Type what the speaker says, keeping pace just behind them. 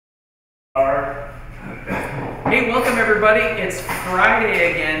Hey, welcome everybody. It's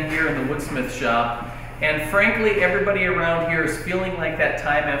Friday again here in the Woodsmith shop, and frankly everybody around here is feeling like that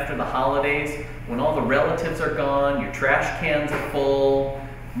time after the holidays when all the relatives are gone, your trash cans are full,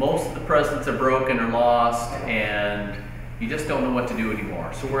 most of the presents are broken or lost, and you just don't know what to do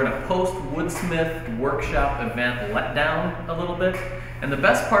anymore. So we're in a post-Woodsmith workshop event letdown a little bit, and the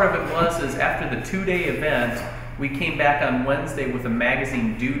best part of it is after the two-day event we came back on Wednesday with a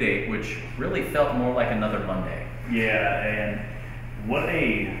magazine due date, which really felt more like another Monday. Yeah, and what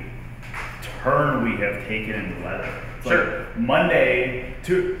a turn we have taken in the weather. Sure. Like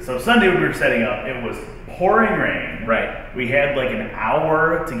so Sunday when we were setting up, it was pouring rain. Right. We had like an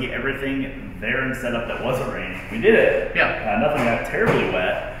hour to get everything there and set up that wasn't raining. We did it. Yeah. Nothing got terribly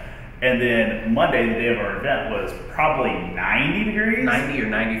wet. And then Monday, the day of our event, was probably 90 degrees. 90 or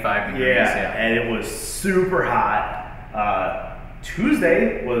 95 degrees, yeah. And it was super hot.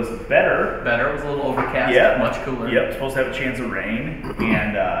 Tuesday was better. It was a little overcast, yep. Much cooler. Yep, supposed to have a chance of rain.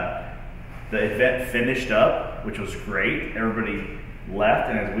 And the event finished up, which was great. Everybody left,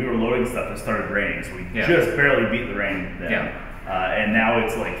 and as we were loading stuff, it started raining. So we just barely beat the rain then. Yeah. And now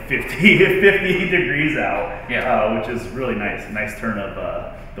it's like 50 degrees out, which is really nice. Nice turn of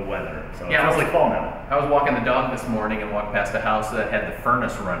the weather. So it feels like fall now. I was walking the dog this morning and walked past a house that had the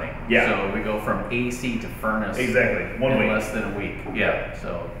furnace running. Yeah. So we go from AC to furnace. Exactly. One in week. less than a week. Yeah.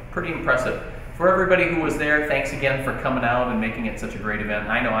 So pretty impressive. For everybody who was there, thanks again for coming out and making it such a great event.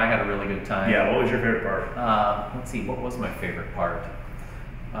 I know I had a really good time. Yeah. What was your favorite part? Let's see. What was my favorite part?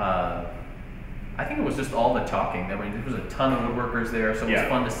 I think it was just all the talking. I mean, there was a ton of woodworkers there, so it was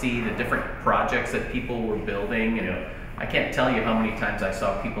fun to see the different projects that people were building. And I can't tell you how many times I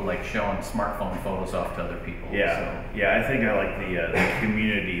saw people like showing smartphone photos off to other people. Yeah, so. yeah. I think I like the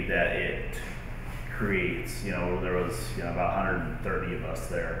community that it creates. You know, there was about 130 of us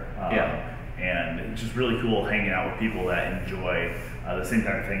there. And it's just really cool hanging out with people that enjoy the same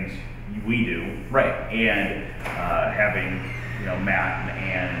kind of things we do. Right. And having Matt and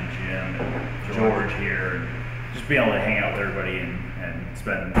Ann and Jim and George here, and just being able to hang out with everybody and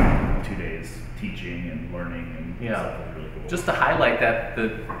spend 2 days teaching and learning and stuff was really cool. Just to highlight that,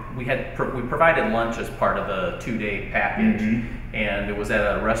 we provided lunch as part of the 2-day package, and it was at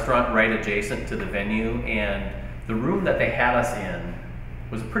a restaurant right adjacent to the venue, and the room that they had us in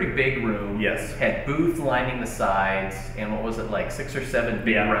was a pretty big room. Yes. Had booths lining the sides, and what was it, like 6 or 7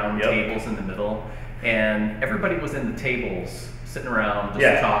 big round tables in the middle, and everybody was in the tables sitting around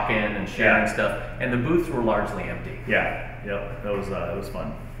just talking and sharing stuff, and the booths were largely empty. Yeah, yep, that was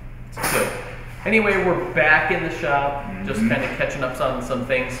fun. So anyway, we're back in the shop, just kind of catching up on some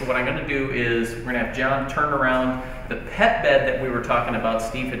things. So what I'm going to do is we're going to have John turn around the pet bed that we were talking about.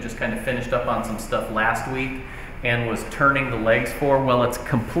 Steve had just kind of finished up on some stuff last week and was turning the legs for. Well, it's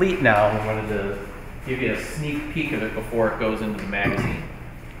complete now. I wanted to give you a sneak peek of it before it goes into the magazine.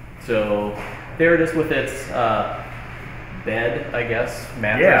 So there it is with its bed, I guess,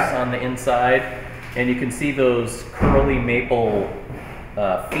 mattress on the inside, and you can see those curly maple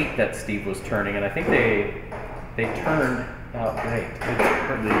feet that Steve was turning, and I think they turned out great.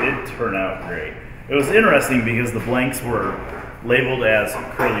 They did turn out great. It was interesting because the blanks were labeled as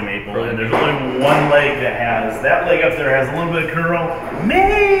curly maple, and there's only one leg that leg up there has a little bit of curl,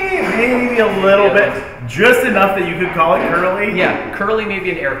 maybe a little bit, just enough that you could call it curly. Yeah, curly maybe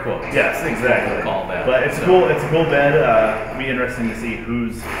in air quotes. Yes, exactly. Call that. But it's cool. It's a cool bed. It'll be interesting to see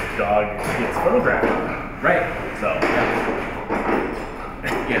whose dog gets photographed. Right. So.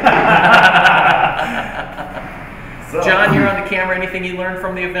 So. John, you're on the camera. Anything you learned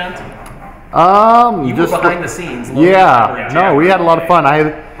from the event? You just were behind the scenes. We had a lot of fun.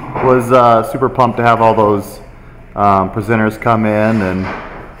 I was super pumped to have all those presenters come in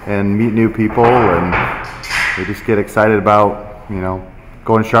and meet new people, and we just get excited about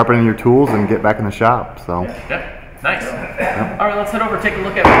going sharpening your tools and get back in the shop. So nice. All right, let's head over and take a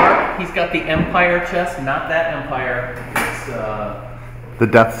look at Mark. He's got the Empire chest, not that Empire. It's the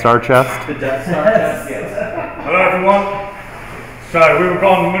Death Star chest. The Death Star chest. Yes. Hello everyone. So we were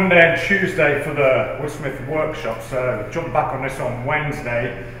gone Monday and Tuesday for the Woodsmith workshop, so jumped back on this on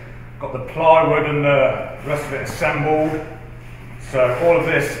Wednesday. Got the plywood and the rest of it assembled. So all of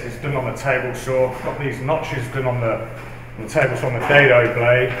this is done on the table saw. Got these notches done on the table saw on the dado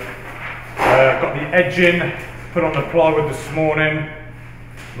blade. Got the edging put on the plywood this morning.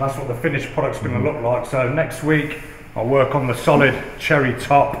 And that's what the finished product's going to look like. So next week I'll work on the solid cherry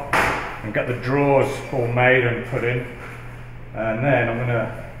top and get the drawers all made and put in. And then I'm going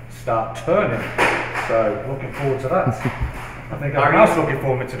to start turning. So looking forward to that. I think everyone else looking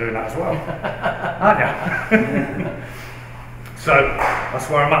forward to doing that as well. Aren't you? So that's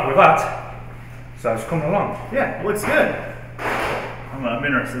where I'm at with that. So it's coming along. Yeah, it looks good. I'm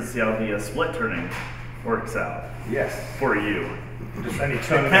interested to see how the split turning works out. Yes. For you. Just any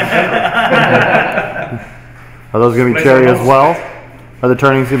turning. Are those going to be Split cherry on as well? Are the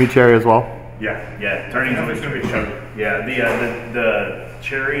turnings going to be cherry as well? Yeah. Yeah, turnings It's going to be cherry. Yeah, the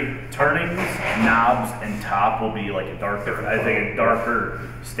cherry turnings, knobs, and top will be like a darker, I think a darker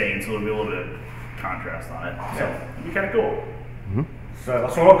stain, so there'll be a little bit of contrast on it. So it'll be kind of cool. So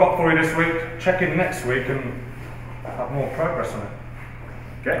that's all I've got for you this week. Check in next week and have more progress on it.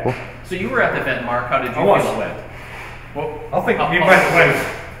 Okay. Cool. So you were at the event, Mark. How did you I was. feel it went? Well, I think the event went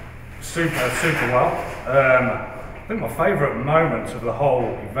super well. I think my favourite moment of the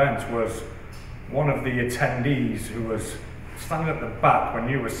whole event was one of the attendees who was standing at the back when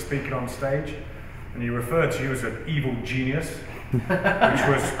you were speaking on stage, and you referred to you as an evil genius, which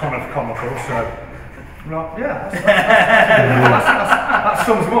was kind of comical. So, like, yeah, that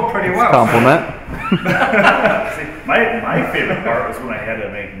sums him up pretty well. Compliment. See, my favorite part was when I had to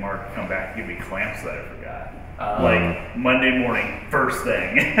make Mark come back and give me clamps that I forgot. Like Monday morning, first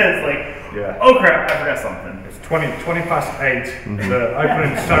thing. It's like, Yeah. oh crap, I forgot something. It's 20 past 8. The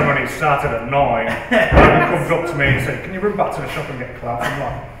opening ceremony started at 9. Logan comes up to me and said, "Can you run back to the shop and get clamps?" I'm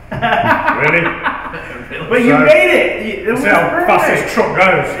like, really? But you So- made it! It was See how fast perfect. this truck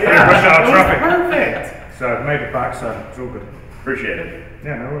goes. Yeah, Rush hour it was traffic. perfect. So I made it back, so it's all good. Appreciate it.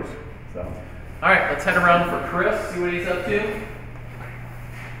 Yeah, no worries. So. All right, let's head around for Chris. See what he's up to.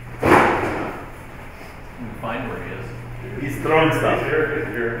 Find where he is. He's throwing stuff.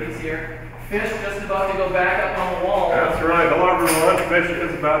 He's here. Fish just about to go back up on the wall. That's right. Hello, everyone. Fish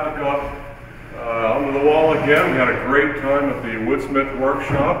is about to go up onto the wall again. We had a great time at the Woodsmith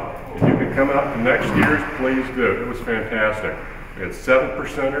workshop. If you can come out to next year's, please do. It was fantastic. We had 7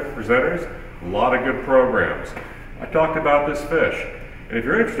 presenters, a lot of good programs. I talked about this fish. And if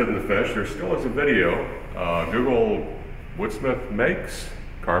you're interested in the fish, there still is a video. Google Woodsmith makes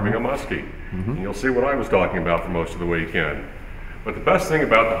carving a muskie. And you'll see what I was talking about for most of the weekend. But the best thing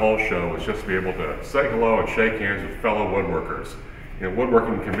about the whole show was just to be able to say hello and shake hands with fellow woodworkers. You know,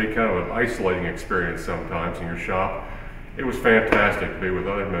 woodworking can be kind of an isolating experience sometimes in your shop. It was fantastic to be with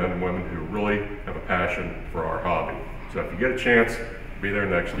other men and women who really have a passion for our hobby. So if you get a chance, be there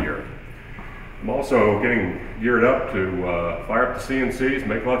next year. I'm also getting geared up to fire up the CNCs,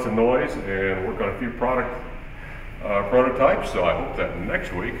 make lots of noise, and work on a few prototypes. So I hope that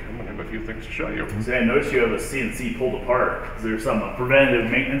next week I'm going to have a few things to show you. See, I noticed you have a CNC pulled apart. Is there some preventative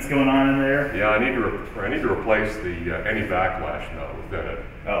maintenance going on in there? Yeah, I need to replace the any backlash nut within it.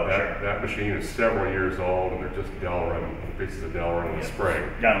 Oh, that, sure. That machine is several years old, and they're just Delrin pieces of Delrin in the spring.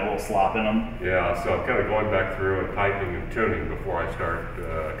 Got a little slop in them. Yeah, so I'm kind of going back through and tightening and tuning before I start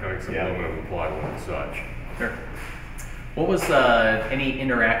cutting some aluminum and plywood and such. Sure. What was any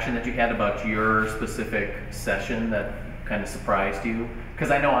interaction that you had about your specific session that kind of surprised you?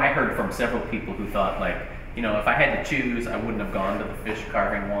 Because I know I heard from several people who thought, like, you know, if I had to choose, I wouldn't have gone to the fish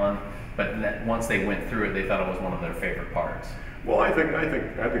carving one. But once they went through it, they thought it was one of their favorite parts. Well, I think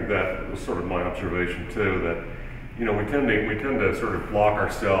that was sort of my observation too. That, you know, we tend to sort of block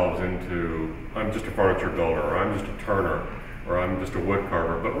ourselves into, I'm just a furniture builder, or I'm just a turner, or I'm just a wood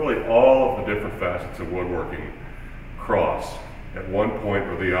carver. But really, all of the different facets of woodworking cross at one point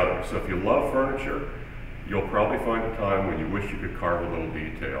or the other. So if you love furniture, you'll probably find a time when you wish you could carve a little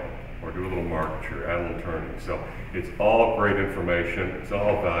detail, or do a little marqueture, add a little turning. So it's all great information. It's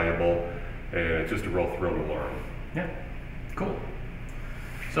all valuable, and it's just a real thrill to learn. Yeah, cool.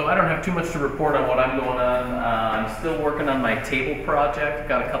 So I don't have too much to report on what I'm going on. I'm still working on my table project.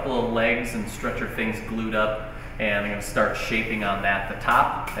 Got a couple of legs and stretcher things glued up, and I'm going to start shaping on that. The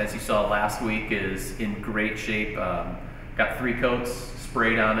top, as you saw last week, is in great shape. Got 3 coats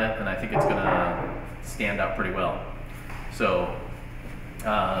sprayed on it, and I think it's going to stand out pretty well. So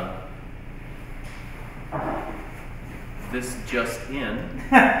this just in.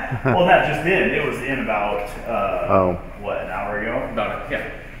 Well, not just in. It was in about, what, an hour ago? About it, yeah.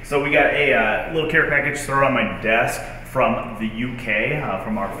 So we got a little care package thrown on my desk from the UK,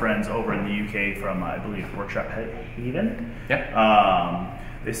 from our friends over in the UK from, I believe, Workshop Haven. Yeah.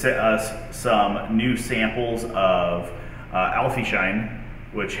 They sent us some new samples of Alfie Shine,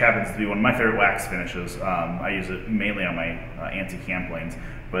 which happens to be one of my favorite wax finishes. I use it mainly on my anti-cam planes,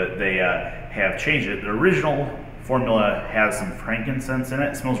 but they have changed it. The original formula has some frankincense in it.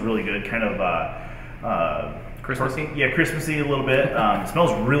 It smells really good, kind of Christmassy? Yeah, Christmassy a little bit. It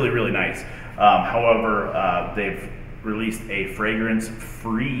smells really, really nice. However, they've released a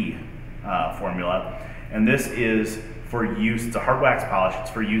fragrance-free formula, and this is for use. It's a hard wax polish.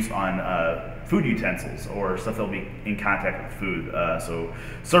 It's for use on food utensils or stuff that'll be in contact with food. So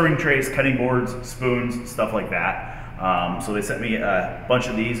serving trays, cutting boards, spoons, stuff like that. So they sent me a bunch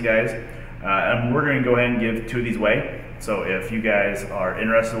of these guys, and we're going to go ahead and give 2 of these away. So if you guys are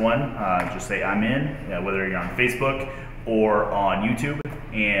interested in one, just say I'm in, whether you're on Facebook or on YouTube,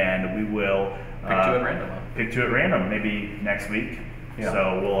 and we will pick 2 at random, maybe next week. Yeah.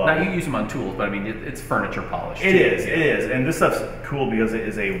 So we'll. Now you use them on tools, but I mean it's furniture polish. It is, and this stuff's cool because it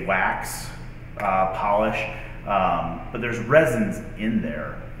is a wax polish, but there's resins in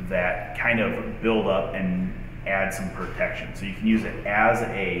there that kind of build up and add some protection. So you can use it as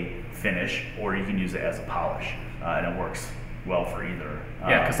a finish, or you can use it as a polish, and it works well for either.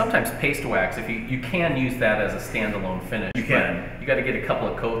 Yeah, because sometimes paste wax, if you can use that as a standalone finish. You can. You got to get a couple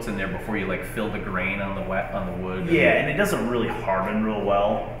of coats in there before you like fill the grain on the wood. Yeah, and it doesn't really harden real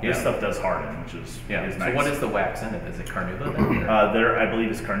well. This Yeah. stuff does harden, which is nice. So what is the wax in it? Is it carnauba then? There, I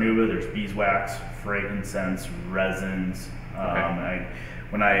believe, is carnauba. There's beeswax, frankincense, resins.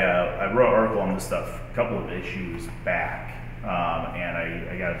 When I wrote an article on this stuff a couple of issues back, and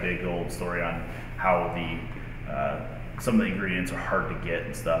I got a big old story on how some of the ingredients are hard to get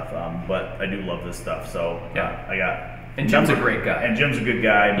and stuff. But I do love this stuff, so I got. And Jim's a great guy. And Jim's a good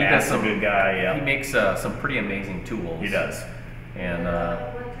guy. Matt's a good guy. Yeah. He makes some pretty amazing tools. He does. And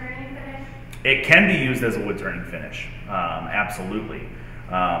wood turning finish? It can be used as a wood turning finish. Absolutely.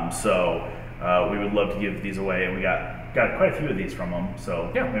 So we would love to give these away, and we got quite a few of these from them. So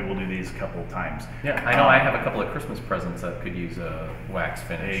maybe we'll do these a couple of times. Yeah, I know I have a couple of Christmas presents that could use a wax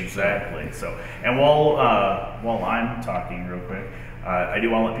finish. Exactly. So, and while I'm talking real quick, I do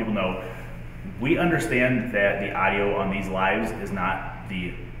want to let people know we understand that the audio on these lives is not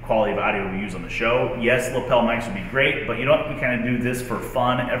the quality of audio we use on the show. Yes, lapel mics would be great, but you know what? We kind of do this for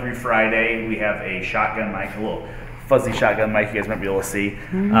fun. Every Friday we have a shotgun mic, a little fuzzy shotgun mic you guys might be able to see.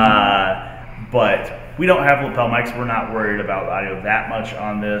 But we don't have lapel mics. We're not worried about audio that much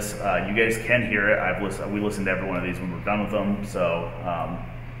on this. You guys can hear it. We listen to every one of these when we're done with them. So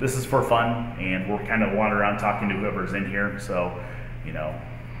this is for fun, and we're kind of wandering around talking to whoever's in here. So, you know,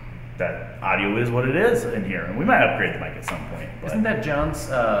 that audio is what it is in here, and we might upgrade the mic at some point. But. Isn't that John's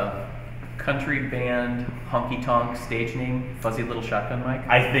country band honky tonk stage name? Fuzzy Little Shotgun Mic?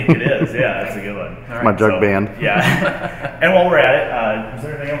 I think it is. Yeah, that's a good one. All right. My jug band. Yeah. And while we're at it, is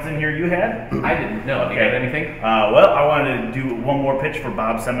there anything else in here you had? I didn't know. Okay. You got anything? Well, I wanted to do one more pitch for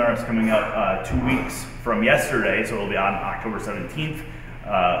Bob's seminar. It's coming up 2 weeks from yesterday, so it'll be on October 17th.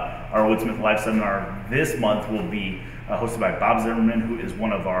 Our Woodsmith Live seminar this month will be hosted by Bob Zimmerman, who is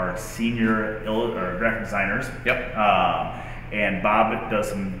one of our senior graphic designers. Yep. And Bob does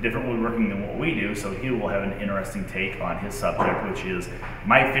some different woodworking than what we do, so he will have an interesting take on his subject, which is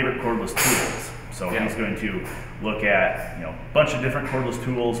my favorite cordless tools. So he's going to look at a bunch of different cordless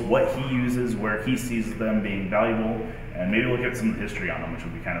tools, what he uses, where he sees them being valuable, and maybe look at some of the history on them, which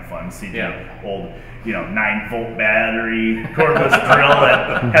would be kind of fun. See the old 9-volt battery cordless drill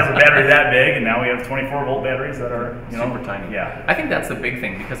that has a battery that big, and now we have 24-volt batteries that are super tiny. Yeah, I think that's the big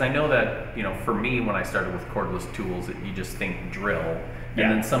thing, because I know that for me, when I started with cordless tools, you just think drill. And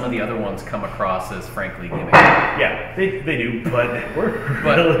then some of the other ones come across as frankly gimmicky. Yeah, they do, but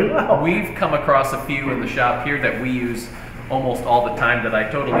really well. We've come across a few in the shop here that we use almost all the time that I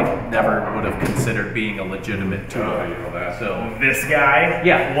totally never would have considered being a legitimate tool. So this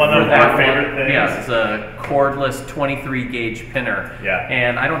guy, one of our favorite things. Yeah, it's a cordless 23 gauge pinner. Yeah.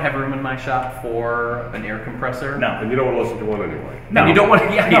 And I don't have room in my shop for an air compressor. No. And you don't want to listen to one anyway. No, you don't want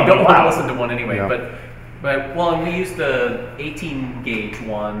to. Yeah, you don't want to listen to one anyway. Yeah. But and we used the 18 gauge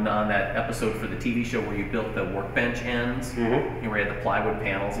one on that episode for the TV show where you built the workbench ends. Mm-hmm. Where you had the plywood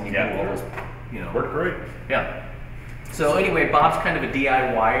panels and you had all those, Worked great. Yeah. So anyway, Bob's kind of a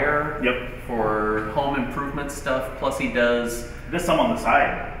DIYer. Yep. For home improvement stuff. Plus he does. There's some on the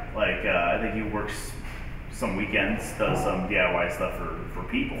side. Like I think he works some weekends, does some DIY stuff for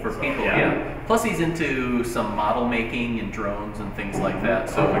people. For people, yeah. Plus he's into some model making and drones and things like that.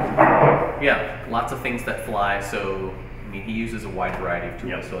 So yeah, lots of things that fly. So I mean, he uses a wide variety of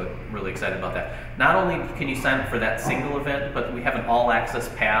tools. So I'm really excited about that. Not only can you sign up for that single event, but we have an all-access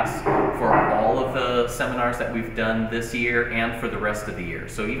pass for all of the seminars that we've done this year and for the rest of the year.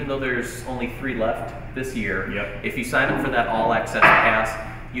 So even though there's only 3 left, this year. Yep. If you sign up for that all access pass,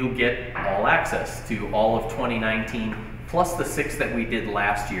 you'll get all access to all of 2019, plus the 6 that we did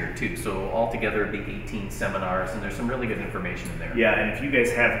last year too. So altogether it'd be 18 seminars, and there's some really good information in there. Yeah, and if you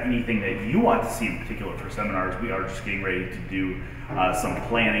guys have anything that you want to see in particular for seminars, we are just getting ready to do some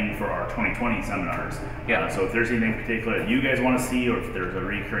planning for our 2020 seminars. Yeah. So if there's anything particular that you guys want to see, or if there's a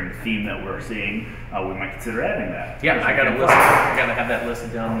recurring theme that we're seeing, we might consider adding that. Yeah, I got to have that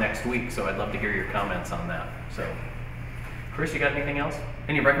listed down next week, so I'd love to hear your comments on that. So, Chris, you got anything else?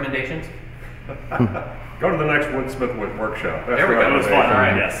 Any recommendations? Go to the next Woodsmith workshop. That's There we go. It was fun. All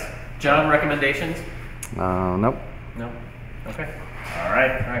right. Yes. John, recommendations? Nope. No. Okay. All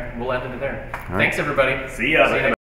right. All right. We'll end it there. right. Thanks, everybody. See ya. See you next